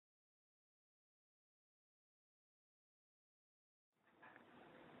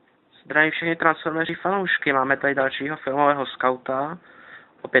Zdraví všechny transformeři fanoušky, máme tady dalšího filmového Scouta,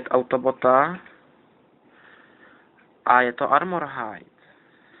 opět Autobota a je to Armorhide,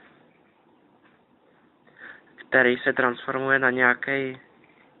 který se transformuje na nějaký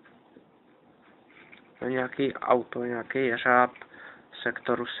auto, nějaký jeřáb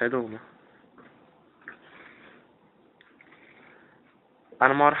sektoru 7.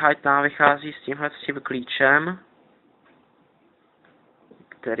 Armorhide nám vychází s tímhle klíčem,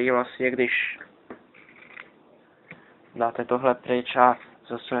 který vlastně, když dáte tohle pryč a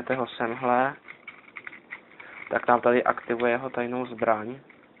zasunete ho semhle, tak nám tady aktivuje jeho tajnou zbraň.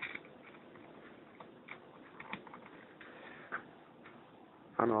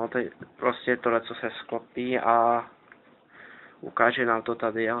 Ano, teď prostě tohle, co se sklopí a ukáže nám to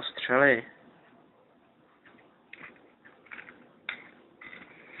tady jeho střely.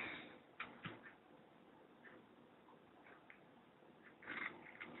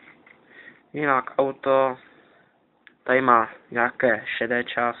 Jinak auto tady má nějaké šedé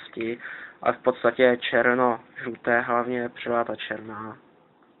části, ale v podstatě je černo-žluté, hlavně převáta černá.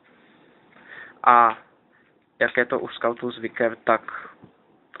 A jak je to u Scoutů zvykem, tak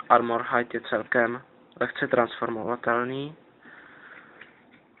Armorhide je celkem lehce transformovatelný.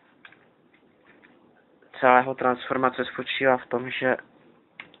 Celá jeho transformace spočívá v tom, že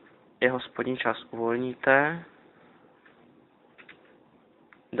jeho spodní část uvolníte,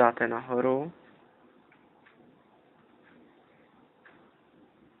 dáte nahoru,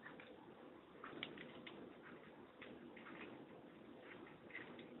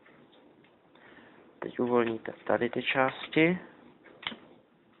 teď uvolníte tady ty části,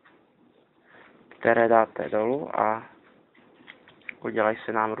 které dáte dolů a udělají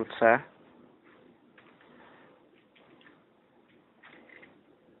se nám ruce.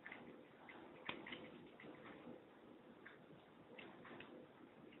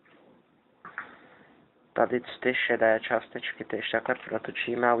 Tady ty šedé částečky, ty ještě takhle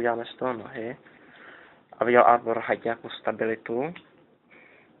protočíme a uděláme z toho nohy. A viděl Armorhide nějakou stabilitu.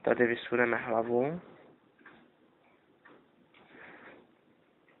 Tady vysuneme hlavu.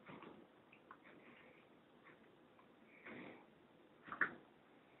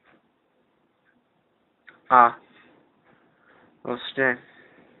 A vlastně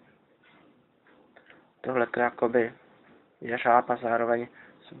tohle to jakoby jeřáb a zároveň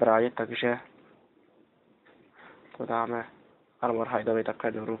zbraň, takže to dáme Armorhidovi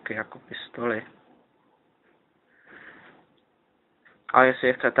takhle do ruky jako pistoli. A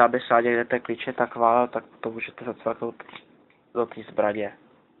jestli chcete, aby se někde té klíče tak válel, tak to můžete zacvaknout do té zbraně.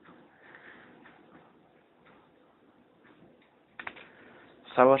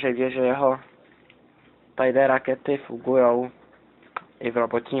 Samozřejmě, že jeho tajné rakety fungují i v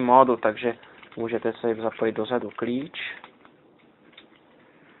robotním módu, takže můžete se jim zapojit dozadu klíč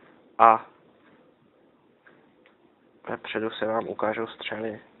a vepředu se vám ukážou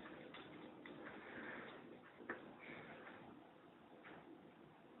střely.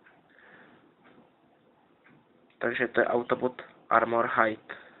 Takže to je Autobot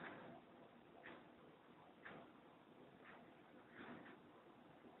Armorhide.